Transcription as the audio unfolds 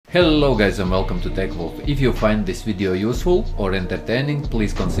Hello guys and welcome to TechWolf. If you find this video useful or entertaining,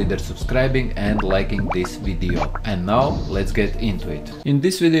 please consider subscribing and liking this video. And now let's get into it. In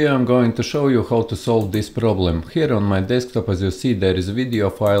this video I'm going to show you how to solve this problem. Here on my desktop, as you see, there is a video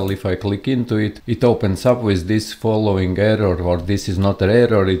file. If I click into it, it opens up with this following error, or this is not an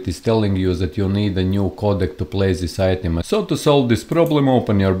error, it is telling you that you need a new codec to play this item. So to solve this problem,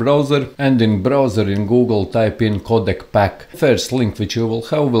 open your browser and in browser in Google type in codec pack. First link which you will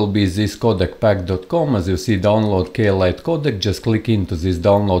have will be this codecpack.com. As you see, download K-Lite codec. Just click into this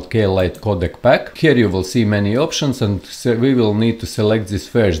download K-Lite codec pack. Here you will see many options and we will need to select this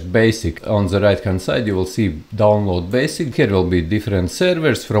first, basic. On the right hand side you will see download basic. Here will be different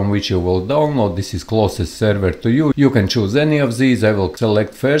servers from which you will download. This is closest server to you. You can choose any of these. I will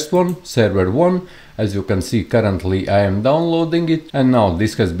select first one, server 1. As you can see, currently I am downloading it, and now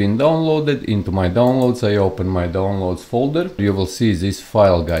this has been downloaded into my downloads. I open my downloads folder. You will see this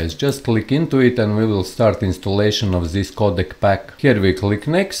file, guys. Just click into it and we will start installation of this codec pack. Here we click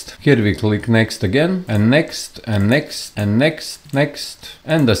next. Here we click next again, and next, and next, and next, next,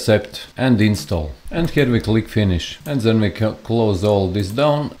 and accept and install. And here we click finish, and then we close all this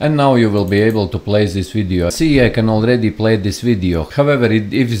down, and now you will be able to play this video. See, I can already play this video. However,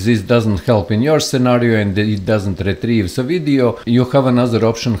 if this doesn't help in your scenario and it doesn't retrieve the video, you have another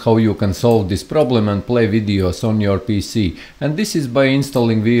option how you can solve this problem and play videos on your PC. And this is by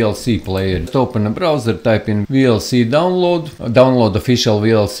installing VLC player. Just open a browser, type in VLC download official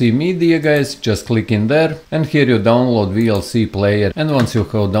VLC media, guys. Just click in there, and here you download VLC player. And once you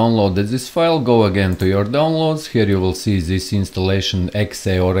have downloaded this file, go again to your downloads. Here you will see this installation exe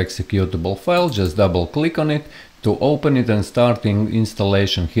or executable file. Just double click on it to open it and starting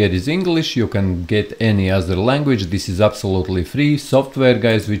installation. Here is English. You can get any other language. This is absolutely free software,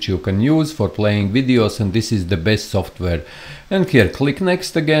 guys, which you can use for playing videos, and this is the best software. And here click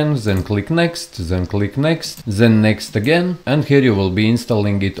next again, then click next, then click next, then next again, and here you will be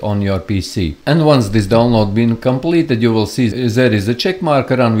installing it on your PC. And once this download been completed, you will see there is a check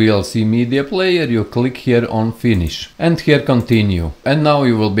mark around VLC media player. You click here on finish and here continue, and now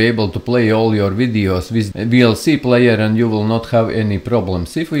you will be able to play all your videos with VLC player and you will not have any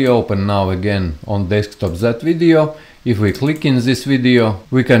problems. If we open now again on desktop that video, if we click in this video,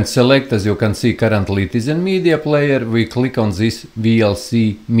 we can select, as you can see currently it is in media player, we click on this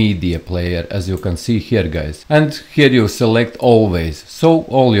VLC media player, as you can see here, guys. And here you select always, so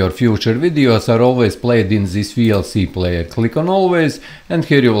all your future videos are always played in this VLC player. Click on always, and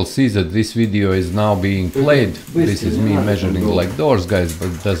here you will see that this video is now being played. This is me measuring like doors, guys, but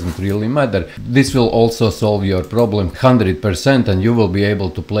it doesn't really matter. This will also solve your problem 100%, and you will be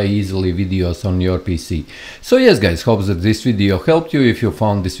able to play easily videos on your PC. So yes, guys, hope that this video helped you. If you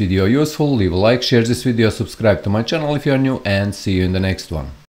found this video useful, leave a like, share this video, subscribe to my channel if you are new, and see you in the next one.